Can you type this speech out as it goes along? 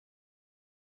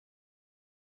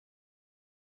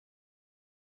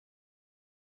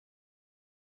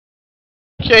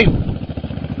you.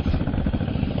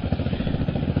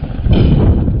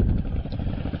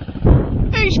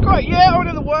 It's great, yeah, I'm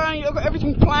on the way, I've got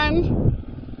everything planned.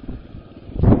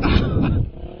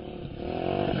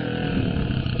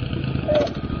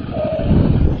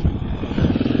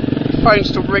 Phone's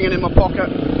still ringing in my pocket.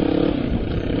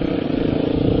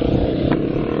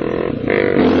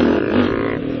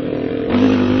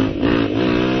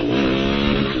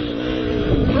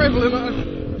 Dribbling at her.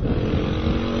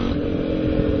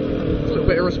 A little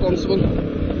bit irresponsible.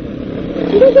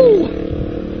 Woo-hoo!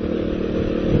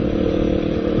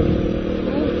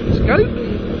 Let's go.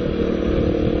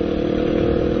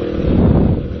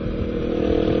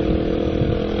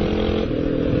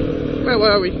 Where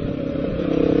were we?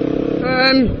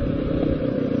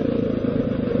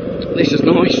 This is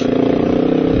nice.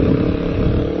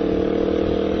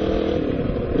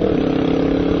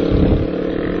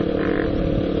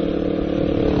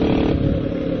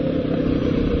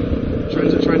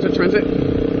 Transit.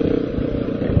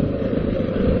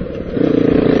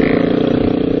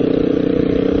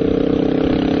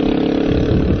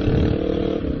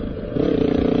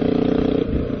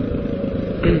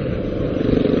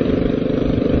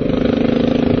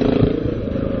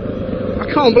 I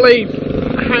can't believe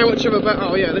how much of a better.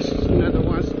 Oh yeah, this is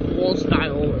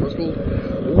Wasdale. It was called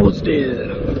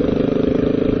Wasdale.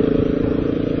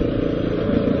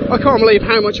 I can't believe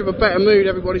how much of a better mood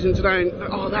everybody's in today. And,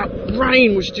 oh, that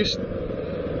rain was just.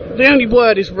 The only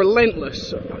word is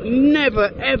relentless. I've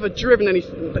never ever driven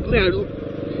anything,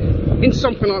 in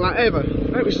something like that ever.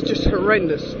 That was just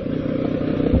horrendous. I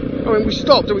mean, we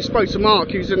stopped and we spoke to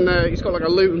Mark, who's in there. He's got like a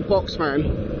Luton box van,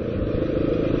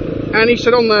 and he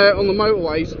said on the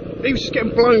motorways, he was just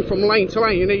getting blown from lane to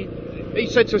lane, and he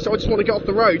said to us, "I just want to get off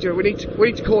the road. We need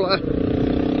to call it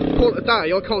a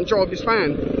day. I can't drive this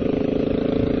van."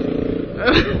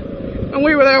 And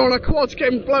we were there on our quads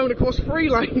getting blown across 3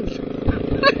 lanes.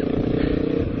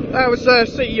 That was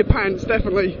seat of your pants,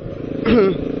 definitely.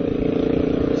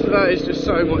 So that is just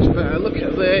so much better. Look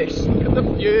at this. Look at the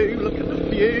view. Look at the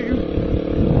view.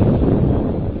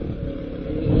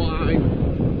 Wow.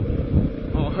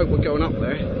 Oh, I hope we're going up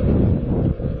there.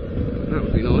 That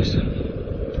would be nice.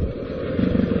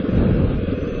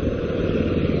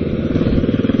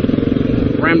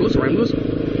 Ramblers.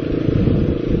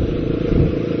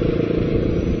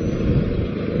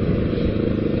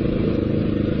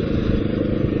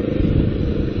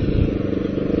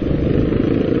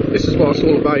 This is what it's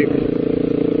all about.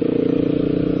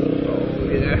 Oh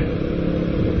yeah.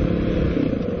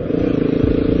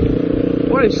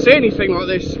 I didn't see anything like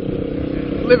this.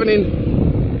 Living in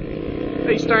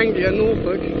East Anglia,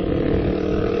 Norfolk.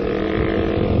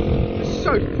 It's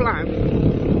so flat.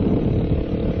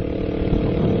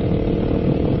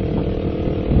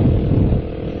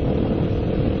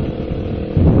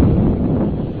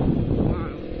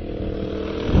 Wow.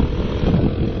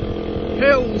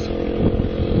 Hills.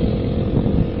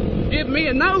 Give me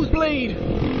a nosebleed!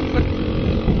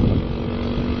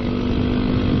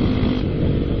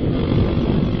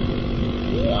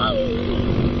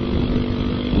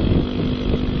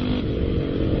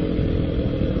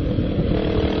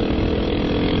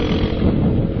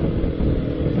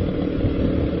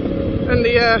 And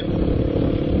the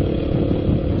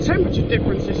temperature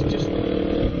difference is just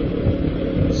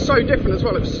so different as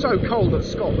well. It was so cold at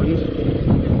Scotland.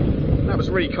 That was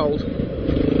really cold.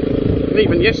 And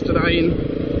even yesterday in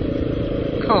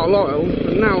Carlisle,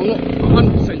 and now I'm not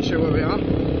 100% sure where we are,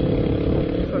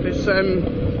 but it's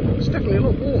definitely a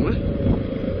lot warmer.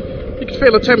 You can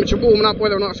feel the temperature warming up,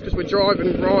 whether or not it's because we're driving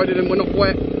and riding and we're not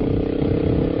wet. I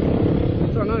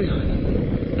don't know.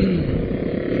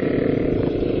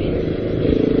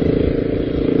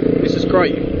 This is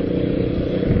great.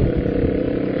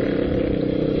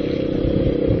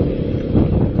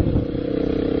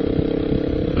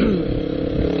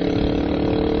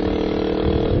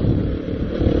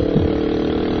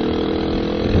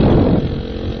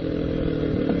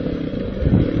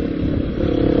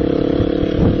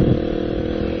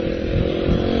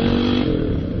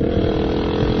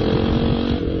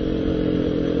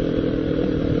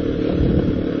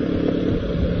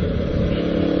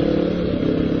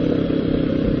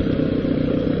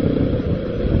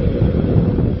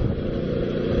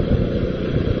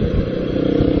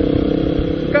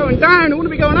 Down, I want to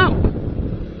be going up.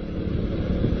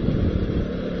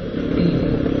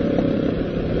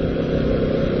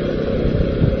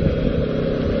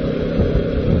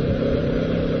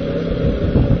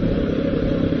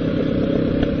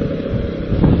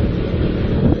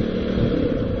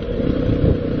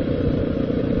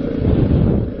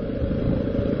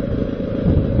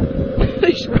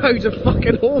 These roads are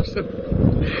fucking awesome.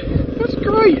 That's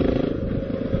great.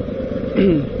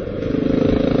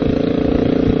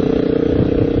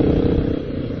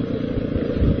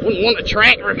 Wouldn't want a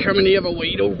tractor coming the other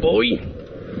way, old boy.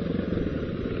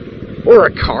 Or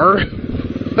a car.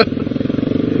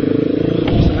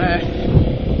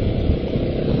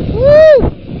 Woo!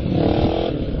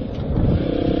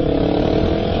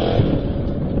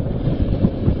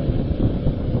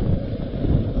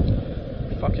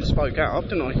 Fucking spoke out up,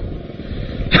 didn't I?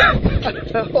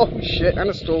 Oh shit, and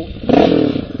a stall.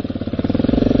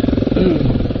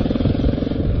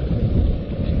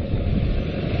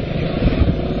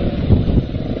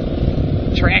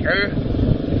 Tracker.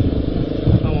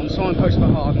 I'm on signpost for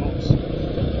hard knots.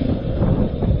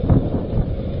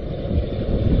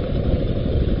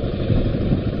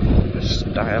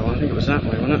 Stale, I think it was that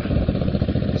way, wasn't it?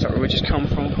 Is that where we just come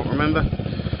from? I can't remember.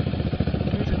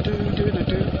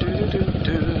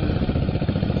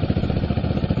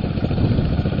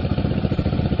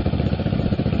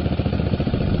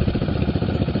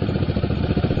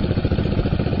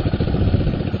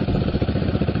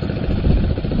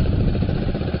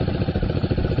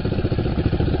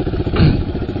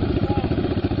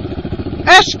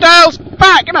 Styles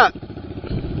back, innit?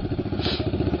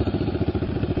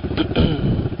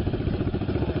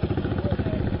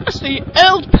 That's the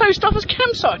old post office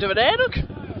campsite over there, look.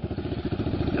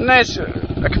 And there's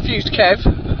a confused Kev.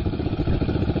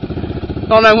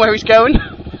 Not knowing where he's going.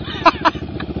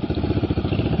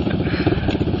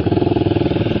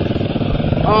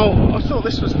 Oh, I thought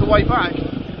this was the way back.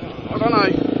 I don't know,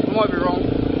 I might be wrong.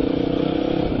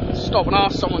 Stop and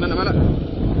ask someone in a minute.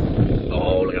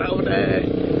 Oh, look at that over there.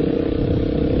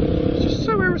 It's just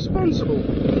so irresponsible.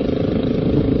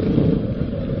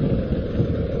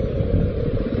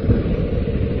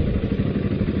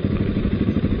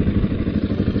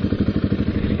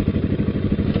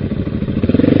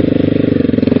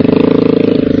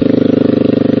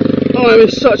 I'm in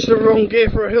such the wrong gear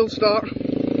for a hill start.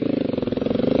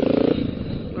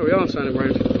 Oh, we are turning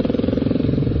round.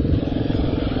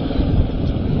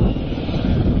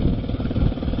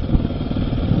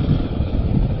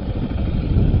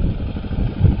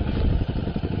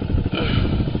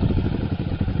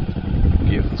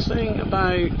 Thing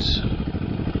about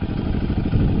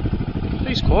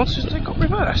these quads is they've got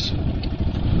reverse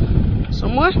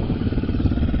somewhere.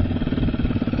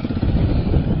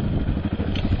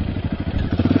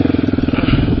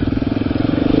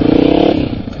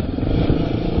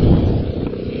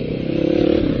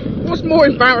 What's more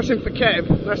embarrassing for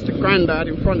Kev, that's the granddad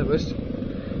in front of us,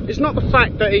 it's not the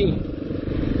fact that he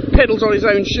pedals on his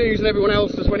own shoes and everyone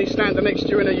else does when he's standing next to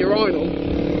you in a urinal.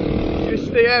 It's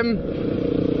the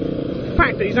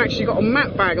fact that he's actually got a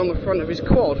map bag on the front of his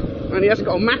quad and he hasn't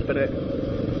got a map in it.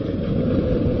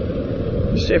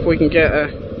 Let's see if we can get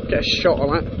a shot on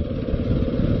that.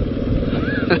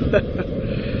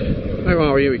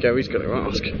 Oh, here we go, he's got to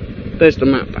ask. There's the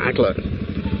map bag, look,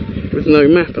 with no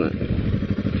map in it.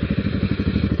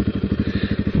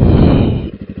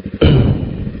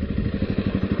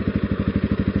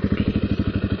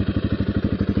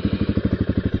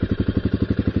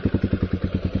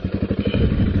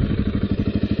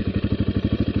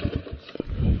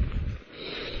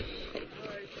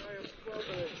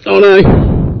 Oh no.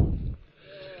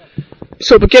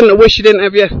 So beginning to wish you didn't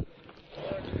have beginning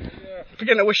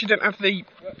to wish you didn't have the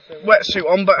wetsuit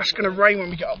on, but it's gonna rain when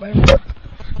we get up there.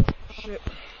 Shit.